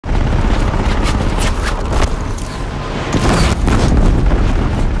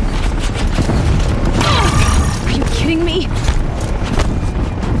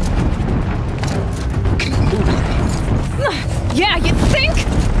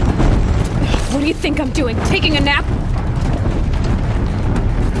you think I'm doing? Taking a nap?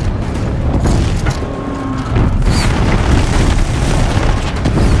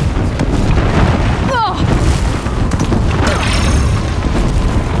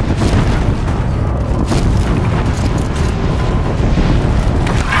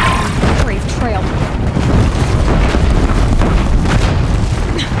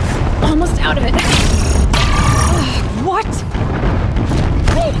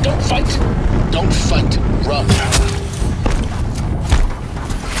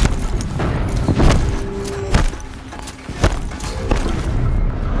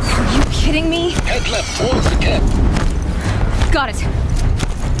 Kidding me? Head left towards the camp. Got it.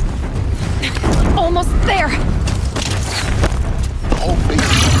 Almost there. Whole base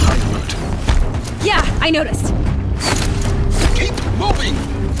is on high alert. Yeah, I noticed. Keep moving.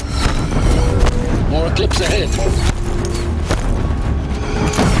 More Eclipse ahead.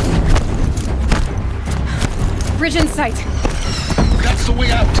 Bridge in sight. That's the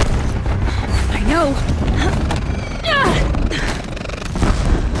way out. I know.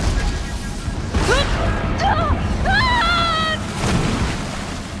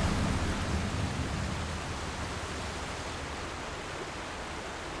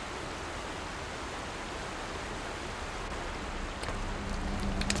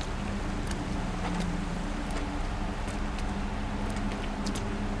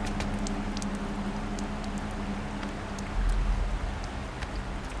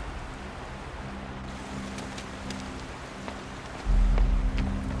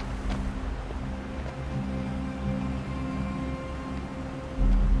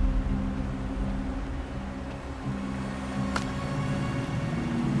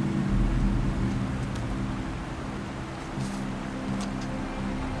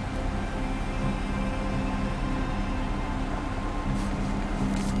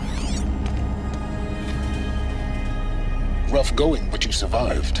 Rough going, but you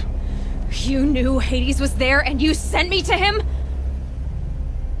survived. You knew Hades was there and you sent me to him?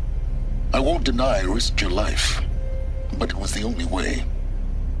 I won't deny I risked your life, but it was the only way.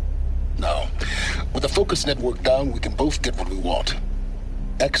 Now, with the focus network down, we can both get what we want.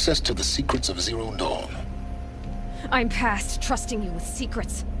 Access to the secrets of Zero Dawn. I'm past trusting you with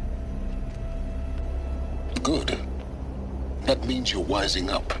secrets. Good. That means you're wising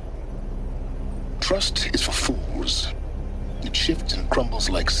up. Trust is for fools. It shifts and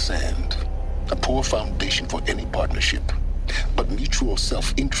crumbles like sand. A poor foundation for any partnership. But mutual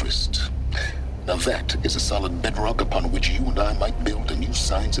self-interest. Now that is a solid bedrock upon which you and I might build a new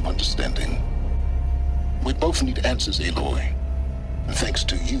science of understanding. We both need answers, Aloy. And thanks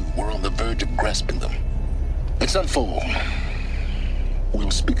to you, we're on the verge of grasping them. Let's unfold.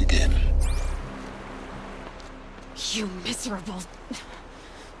 We'll speak again. You miserable...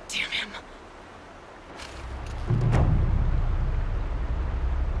 Damn him.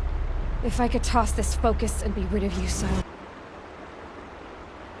 If I could toss this focus and be rid of you, Sile.